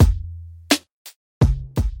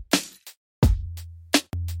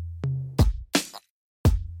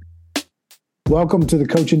Welcome to the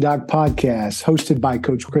Coach and Doc podcast, hosted by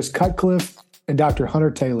Coach Chris Cutcliffe and Dr. Hunter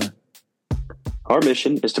Taylor. Our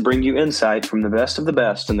mission is to bring you insight from the best of the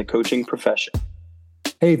best in the coaching profession.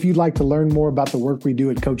 Hey, if you'd like to learn more about the work we do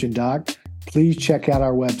at Coach and Doc, please check out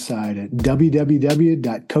our website at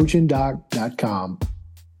www.coachanddoc.com.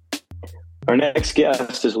 Our next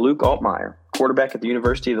guest is Luke Altmyer, quarterback at the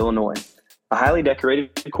University of Illinois. A highly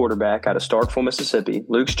decorated quarterback out of Starkville, Mississippi,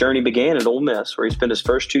 Luke's journey began at Ole Miss, where he spent his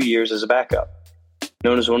first 2 years as a backup.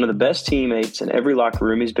 Known as one of the best teammates in every locker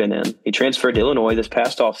room he's been in, he transferred to Illinois this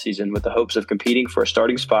past offseason with the hopes of competing for a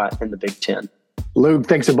starting spot in the Big Ten. Luke,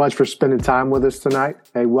 thanks so much for spending time with us tonight.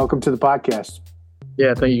 Hey, welcome to the podcast.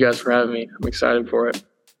 Yeah, thank you guys for having me. I'm excited for it.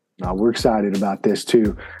 We're excited about this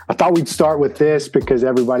too. I thought we'd start with this because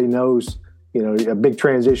everybody knows, a big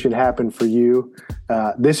transition happened for you.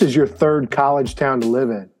 This is your third college town to live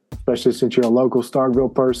in, especially since you're a local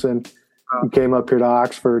Starkville person. You came up here to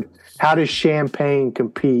Oxford. How does Champaign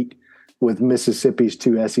compete with Mississippi's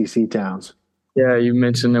two SEC towns? Yeah, you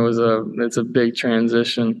mentioned it's a big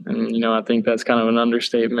transition, and I think that's kind of an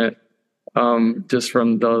understatement. Just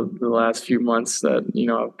from the last few months that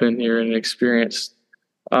I've been here and experienced.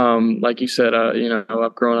 Like you said,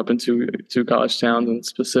 I've grown up in two college towns, and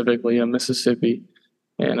specifically in Mississippi,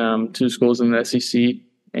 and two schools in the SEC,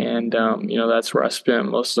 and that's where I spent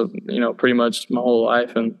most of pretty much my whole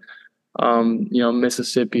life, and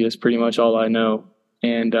Mississippi is pretty much all I know.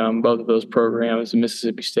 And both of those programs,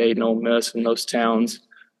 Mississippi State and Ole Miss, and those towns,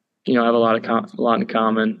 have a lot in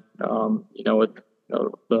common.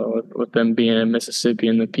 With them being in Mississippi,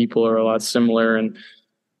 and the people are a lot similar. And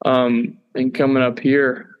coming up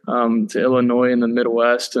here to Illinois in the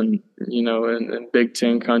Midwest, and in Big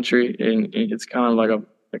Ten country, and it's kind of like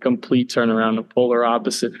a complete turnaround, a polar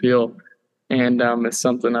opposite feel. And it's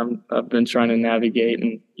something I've been trying to navigate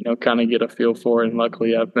and kind of get a feel for. And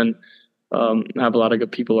luckily, I've been have a lot of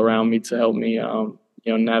good people around me to help me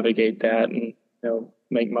navigate that and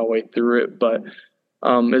make my way through it. But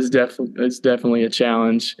it's definitely a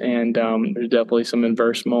challenge, and there's definitely some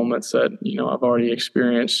adverse moments that I've already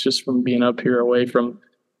experienced just from being up here away from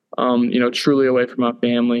truly away from my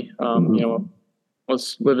family. I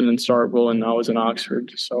was living in Starkville and I was in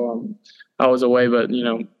Oxford, so I was away, but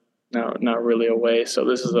not really away. So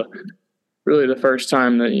this is really the first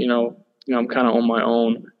time that I'm kind of on my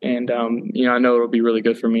own, and I know it'll be really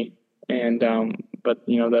good for me, and but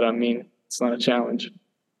it's not a challenge.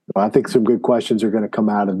 Well, I think some good questions are going to come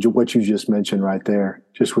out of what you just mentioned right there,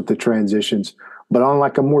 just with the transitions. But on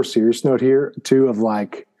like a more serious note here too, of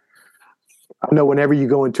like, I know whenever you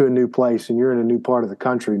go into a new place and you're in a new part of the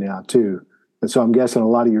country now too, and so I'm guessing a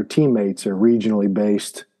lot of your teammates are regionally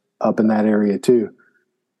based up in that area too.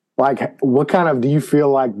 Like, what kind of do you feel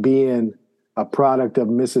like being a product of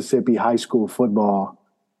Mississippi high school football?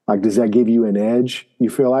 Like, does that give you an edge? You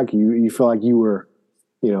feel like you were,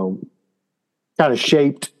 kind of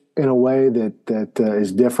shaped in a way that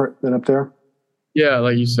is different than up there? Yeah,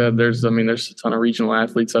 like you said, there's a ton of regional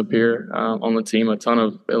athletes up here on the team, a ton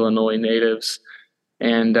of Illinois natives,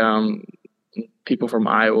 and people from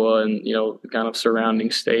Iowa and kind of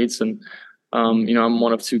surrounding states. And I'm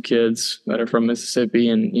one of two kids that are from Mississippi,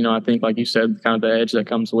 and I think, like you said, kind of the edge that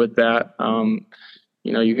comes with that.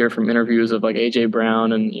 You hear from interviews of like AJ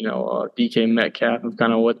Brown and DK Metcalf of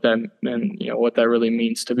kind of what that and what that really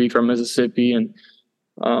means to be from Mississippi, and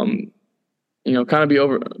kind of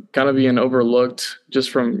being overlooked just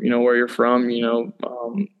from where you're from.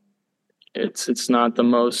 It's not the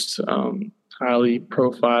most highly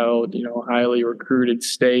profiled, highly recruited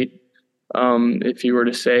state. If you were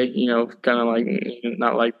to say, kind of like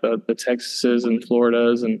not like the Texases and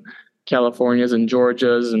Floridas and Californias and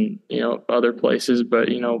Georgias and other places, but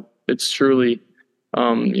it's truly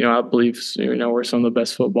I believe where some of the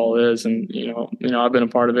best football is, and I've been a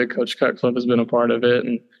part of it. Coach Cutcliffe has been a part of it,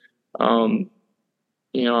 and I'm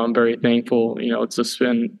very thankful to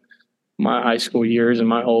spend my high school years and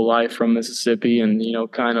my whole life from Mississippi, and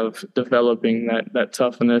kind of developing that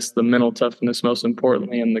toughness, the mental toughness most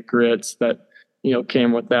importantly, and the grits that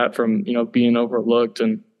came with that from being overlooked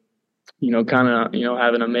and kind of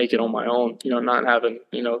having to make it on my own, not having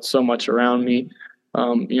so much around me.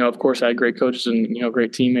 Of course I had great coaches and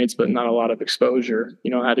great teammates, but not a lot of exposure.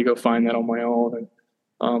 I had to go find that on my own,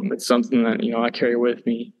 and it's something that I carry with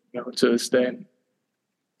me to this day.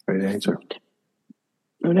 Great answer.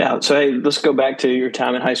 No doubt. So, hey, let's go back to your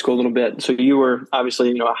time in high school a little bit. So you were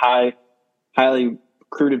obviously, a highly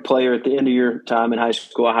recruited player at the end of your time in high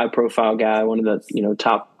school, a high-profile guy, one of the,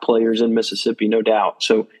 top players in Mississippi, no doubt.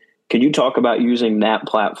 So can you talk about using that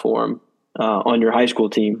platform on your high school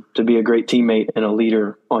team to be a great teammate and a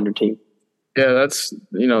leader on your team? Yeah, that's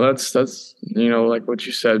like what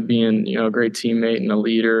you said, being a great teammate and a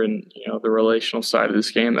leader, and the relational side of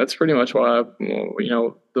this game. That's pretty much why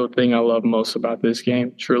the thing I love most about this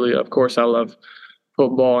game. Truly, of course, I love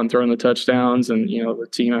football and throwing the touchdowns, and the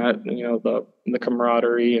team at the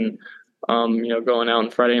camaraderie, and going out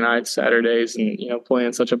on Friday nights, Saturdays, and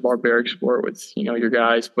playing such a barbaric sport with your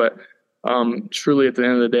guys. But truly, at the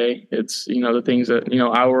end of the day, it's the things that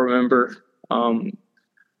I will remember.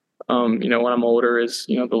 When I'm older is,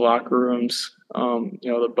 the locker rooms,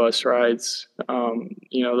 the bus rides,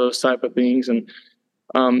 those type of things. And,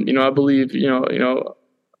 I believe,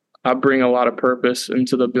 I bring a lot of purpose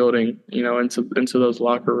into the building, into those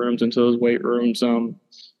locker rooms, into those weight rooms. I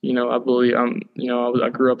believe I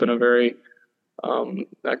grew up in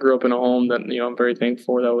I grew up in a home that, I'm very thankful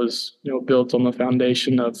for, that was, built on the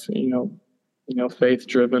foundation of, faith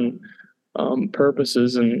driven,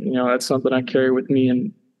 purposes. And, that's something I carry with me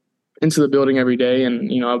and into the building every day.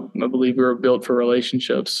 And, I believe we were built for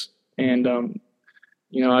relationships. And,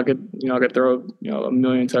 I could throw, a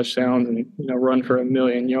million touchdowns and, run for a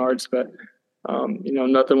million yards, but,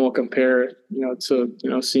 nothing will compare,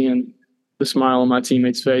 to, seeing the smile on my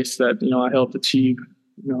teammate's face that, I helped achieve.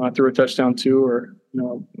 I threw a touchdown too, or,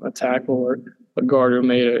 a tackle, or a guard who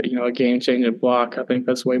made a game changing block. I think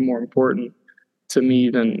that's way more important to me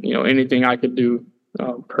than, anything I could do,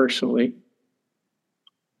 personally.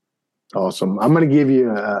 Awesome. I'm going to give you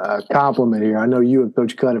a compliment here. I know you and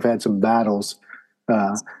Coach Cutt have had some battles.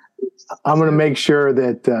 I'm going to make sure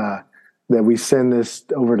that that we send this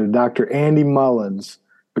over to Dr. Andy Mullins,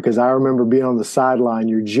 because I remember being on the sideline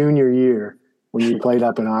your junior year when you played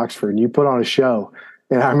up in Oxford, and you put on a show.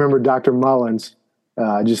 And I remember Dr. Mullins,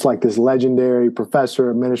 just like this legendary professor,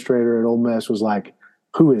 administrator at Ole Miss, was like,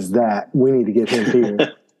 "Who is that? We need to get him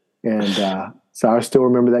here." And so I still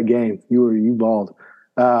remember that game. You balled.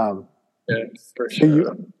 Yeah, for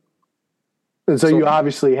sure. So you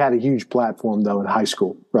obviously had a huge platform though in high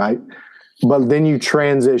school, right? But then you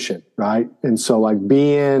transition, right? And so like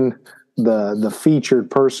being the featured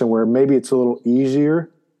person where maybe it's a little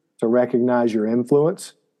easier to recognize your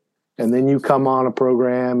influence, and then you come on a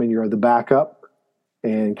program and you're the backup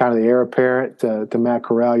and kind of the heir apparent to Matt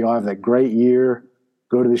Corral. You'll have that great year,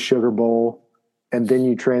 go to the Sugar Bowl, and then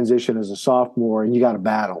you transition as a sophomore and you got to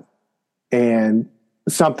battle. And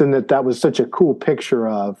something that was such a cool picture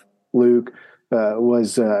of, Luke,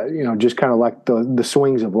 was just kind of like the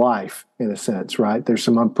swings of life in a sense, right? There's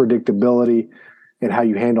some unpredictability in how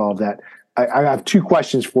you handle all of that. I have two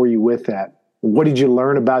questions for you with that. What did you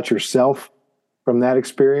learn about yourself from that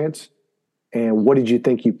experience? And what did you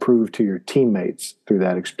think you proved to your teammates through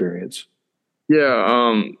that experience? Yeah,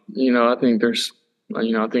 I think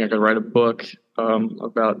I think I could write a book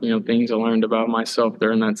about, things I learned about myself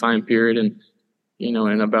during that time period, and,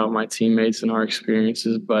 and about my teammates and our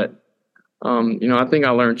experiences. But, I think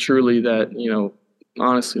I learned truly that,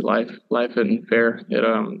 honestly, life isn't fair.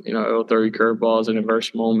 It'll throw you curveballs and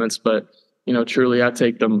adverse moments, but, truly I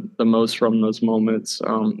take the most from those moments.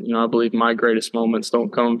 I believe my greatest moments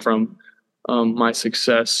don't come from my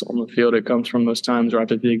success on the field. It comes from those times where I have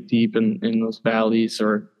to dig deep in those valleys,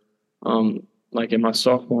 or like in my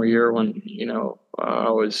sophomore year when, I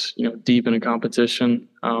was, deep in a competition.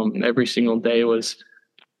 Every single day was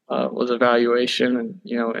evaluation,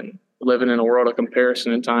 and living in a world of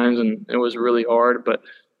comparison at times. And it was really hard, but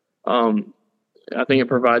I think it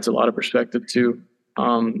provides a lot of perspective too,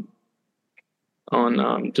 on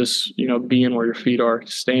just, being where your feet are,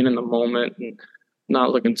 staying in the moment and not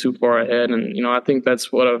looking too far ahead. And, I think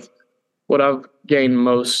that's what I've gained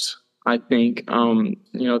most, I think,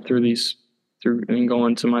 through and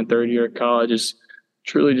going to my third year of college, is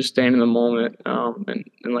truly just staying in the moment, and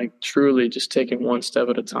like truly just taking one step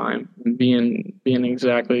at a time, and being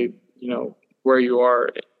exactly, where you are,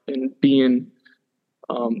 and being,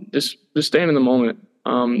 just staying in the moment.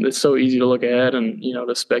 It's so easy to look ahead and,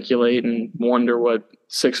 to speculate and wonder what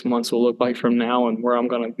 6 months will look like from now and where I'm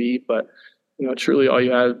going to be. But, truly all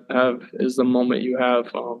you have is the moment you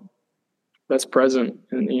have, that's present,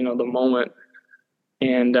 and, the moment.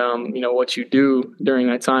 And, what you do during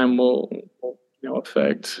that time will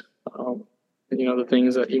affect, the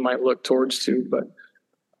things that you might look towards to. But,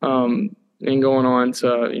 and going on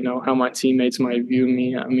to, how my teammates might view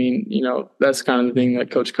me. I mean, that's kind of the thing that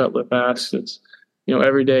Coach Cutliff asked. It's,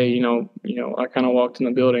 every day, I kind of walked in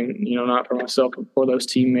the building, not for myself, but for those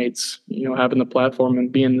teammates, having the platform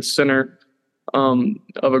and being the center,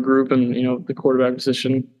 of a group. And, the quarterback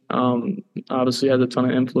position, obviously has a ton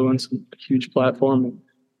of influence and a huge platform.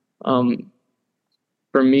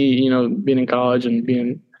 For me, being in college and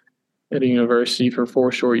being at a university for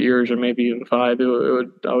 4 short years, or maybe even 5,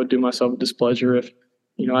 I would do myself a displeasure if,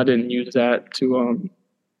 I didn't use that to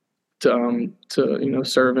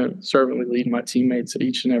servantly lead my teammates at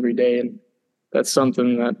each and every day. And that's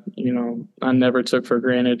something that, I never took for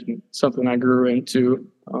granted, and something I grew into,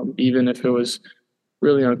 even if it was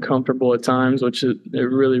really uncomfortable at times, which it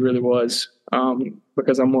really, really was,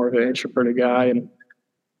 because I'm more of an introverted guy, and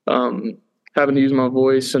having to use my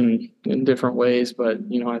voice in different ways. But,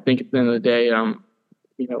 I think at the end of the day,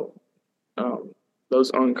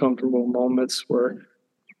 those uncomfortable moments were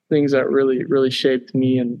things that really, really shaped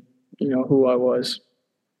me and, who I was.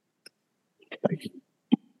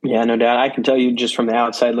 Yeah, no doubt. I can tell you just from the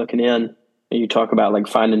outside looking in, you talk about like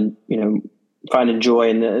finding joy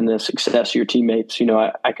in the success of your teammates.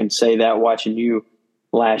 I can say that watching you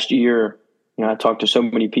last year, I talked to so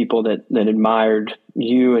many people that admired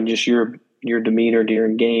you and just your demeanor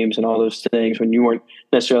during games and all those things when you weren't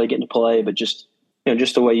necessarily getting to play, but just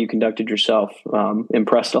the way you conducted yourself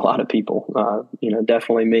impressed a lot of people.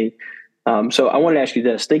 Definitely me. So I wanted to ask you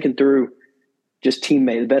this: thinking through just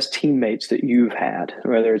the best teammates that you've had,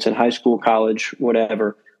 whether it's in high school, college,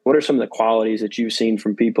 whatever. What are some of the qualities that you've seen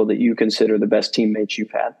from people that you consider the best teammates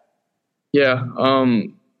you've had? Yeah.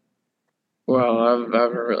 Well,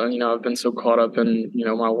 I've been so caught up in,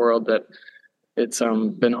 my world that it's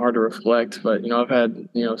been hard to reflect. But, I've had,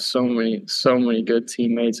 so many good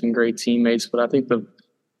teammates and great teammates. But I think the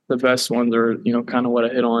best ones are, kind of what I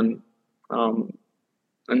hit on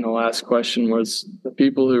in the last question, was the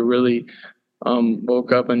people who really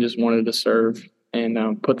woke up and just wanted to serve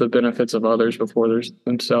and put the benefits of others before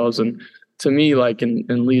themselves. And to me, like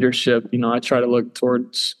in leadership, I try to look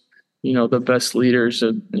towards, the best leaders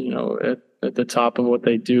at the top of what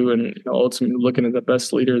they do, and ultimately looking at the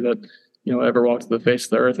best leader that ever walked the face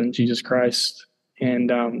of the earth, in Jesus Christ, and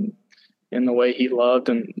the way he loved,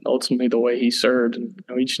 and ultimately the way he served. And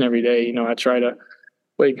each and every day, I try to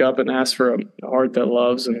wake up and ask for a heart that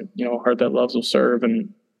loves, and a heart that loves will serve,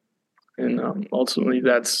 and ultimately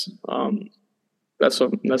that's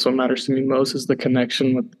what matters to me most, is the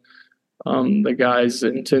connection with the guys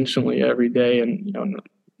intentionally every day, and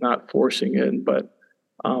not forcing it, but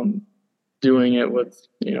doing it with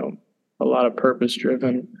a lot of purpose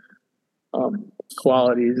driven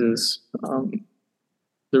qualities is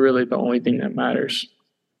really the only thing that matters.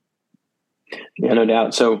 Yeah, no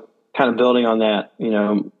doubt. So kind of building on that,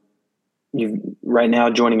 you right now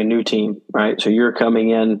joining a new team, right? So you're coming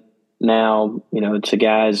in now, to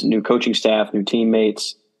guys, new coaching staff, new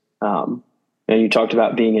teammates. And you talked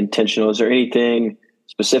about being intentional. Is there anything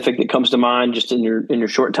specific that comes to mind just in your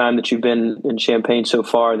short time that you've been in Champaign so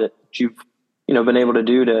far that you've been able to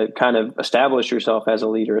do to kind of establish yourself as a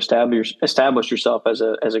leader, establish yourself as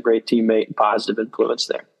a great teammate and positive influence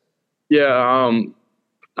there? Yeah,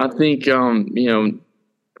 I think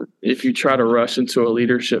if you try to rush into a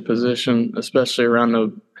leadership position, especially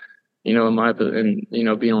around being on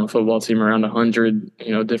a football team around 100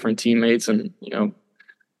 different teammates, and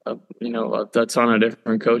a ton of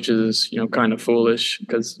different coaches is kind of foolish,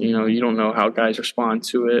 because you don't know how guys respond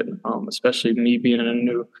to it, especially me being in a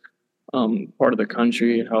new part of the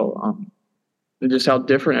country, how just how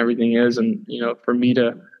different everything is. And for me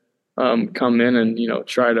to come in and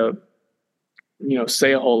try to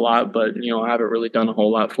say a whole lot, but I haven't really done a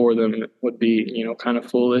whole lot for them, it would be kind of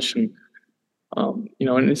foolish. And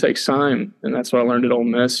and it takes time, and that's what I learned at Ole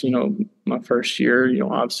Miss. My first year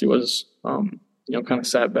obviously was kind of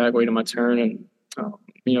sat back waiting my turn, and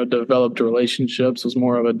developed relationships was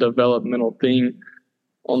more of a developmental thing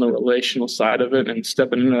on the relational side of it. And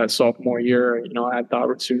stepping into that sophomore year, I had the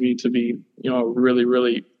opportunity to be, a really,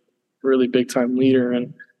 really, really big time leader,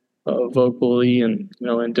 and vocally, and,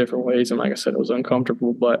 in different ways. And like I said, it was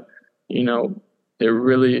uncomfortable, but, it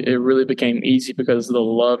really became easy because of the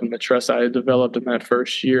love and the trust I had developed in that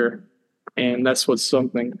first year. And that's what's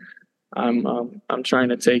something I'm trying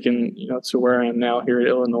to take in, to where I am now here at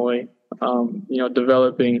Illinois,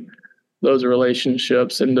 developing those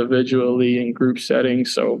relationships individually in group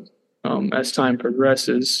settings. So as time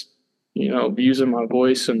progresses, using my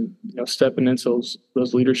voice and stepping into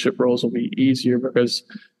those leadership roles will be easier, because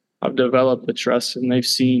I've developed the trust, and they've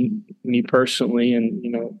seen me personally, and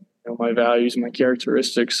my values, my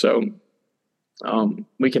characteristics. So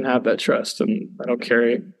we can have that trust, and that'll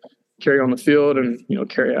carry on the field, and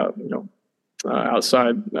carry out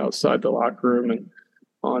outside the locker room, and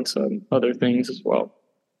on to other things as well.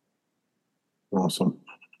 Awesome.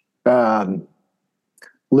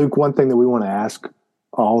 Luke, one thing that we want to ask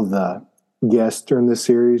all the guests during this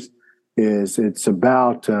series is it's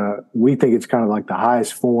about, we think it's kind of like the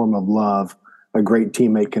highest form of love a great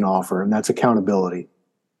teammate can offer, and that's accountability.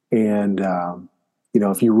 And,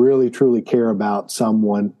 if you really truly care about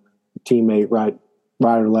someone, teammate right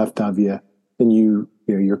or left of you, then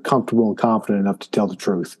you're comfortable and confident enough to tell the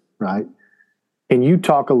truth, right? And you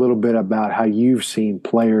talk a little bit about how you've seen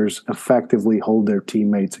players effectively hold their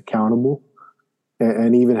teammates accountable,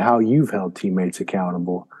 and even how you've held teammates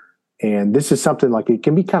accountable. And this is something like it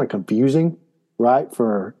can be kind of confusing, right,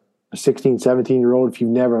 for a 16, 17-year-old if you've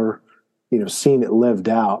never, seen it lived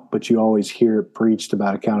out, but you always hear it preached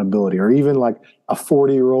about accountability, or even like a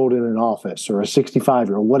 40-year-old in an office or a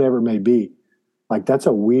 65-year-old, whatever it may be. Like, that's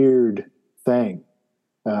a weird thing.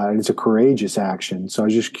 And it's a courageous action. So I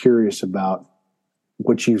was just curious about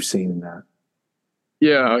what you've seen in that.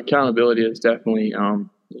 Yeah, accountability is definitely,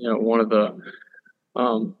 one of the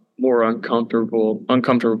more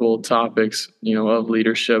uncomfortable topics, of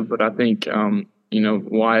leadership. But I think,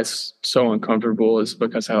 why it's so uncomfortable is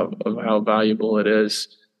because of how valuable it is.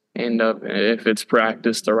 And if it's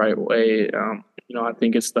practiced the right way, I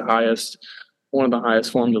think it's one of the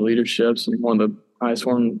highest forms of leaderships and one of the highest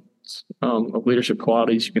forms of leadership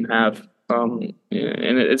qualities you can have. And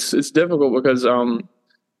it's difficult because,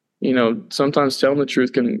 sometimes telling the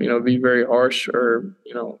truth can, be very harsh, or,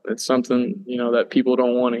 it's something, that people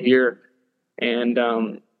don't want to hear. And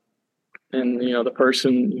the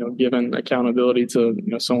person, given accountability to,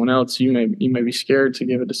 someone else, you may be scared to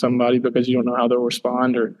give it to somebody because you don't know how they'll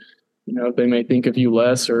respond, or, they may think of you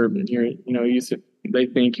less, or they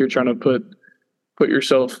think you're trying to put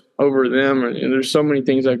yourself over them. And there's so many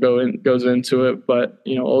things that goes into it. But,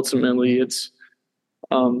 ultimately it's,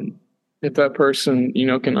 if that person,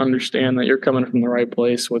 can understand that you're coming from the right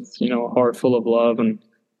place with, a heart full of love and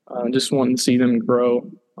just wanting to see them grow,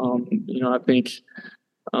 I think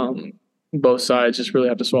both sides just really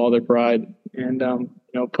have to swallow their pride and,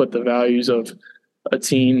 put the values of a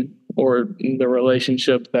team or the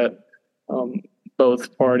relationship that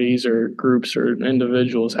both parties or groups or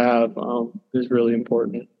individuals have is really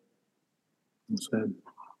important.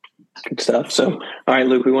 Good stuff. So, all right,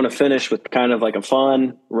 Luke, we want to finish with kind of like a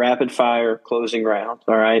fun, rapid fire closing round.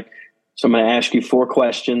 All right. So I'm going to ask you 4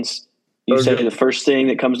 questions. You say the first thing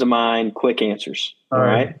that comes to mind, quick answers. All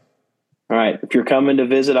right. All right. If you're coming to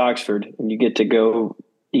visit Oxford and you get to go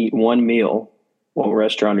eat one meal, what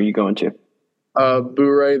restaurant are you going to?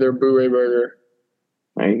 Bourrée, their Bourrée burger.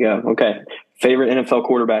 There you go. Okay. Favorite NFL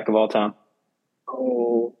quarterback of all time?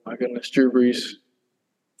 Oh, my goodness. Drew Brees.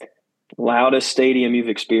 Loudest stadium you've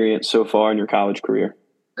experienced so far in your college career?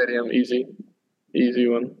 Stadium, easy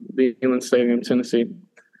one. The Neyland Stadium, Tennessee.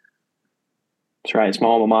 That's right. It's my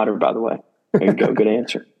alma mater, by the way. There you go. Good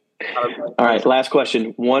answer. All right. Last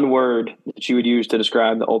question. One word that you would use to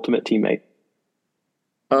describe the ultimate teammate?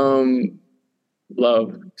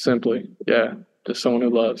 Love. Simply. Yeah. Just someone who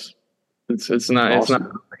loves. It's not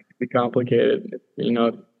complicated. If you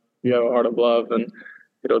have a heart of love, then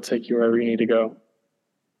it'll take you wherever you need to go.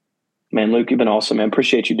 Man, Luke, you've been awesome, man.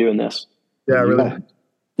 Appreciate you doing this. Yeah, really.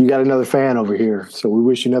 You got another fan over here, so we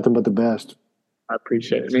wish you nothing but the best. I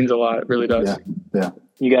appreciate it. It means a lot. It really does. Yeah.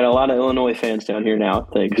 You got a lot of Illinois fans down here now, I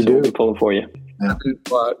think. So we'll be pulling for you. Yeah.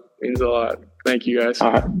 It means a lot. Thank you, guys.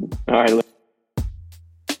 All right.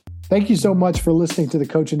 Thank you so much for listening to the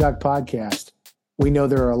Coach and Doc podcast. We know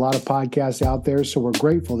there are a lot of podcasts out there, so we're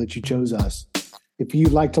grateful that you chose us. If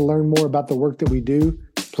you'd like to learn more about the work that we do,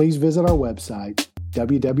 please visit our website,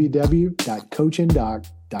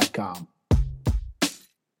 www.coachanddoc.com.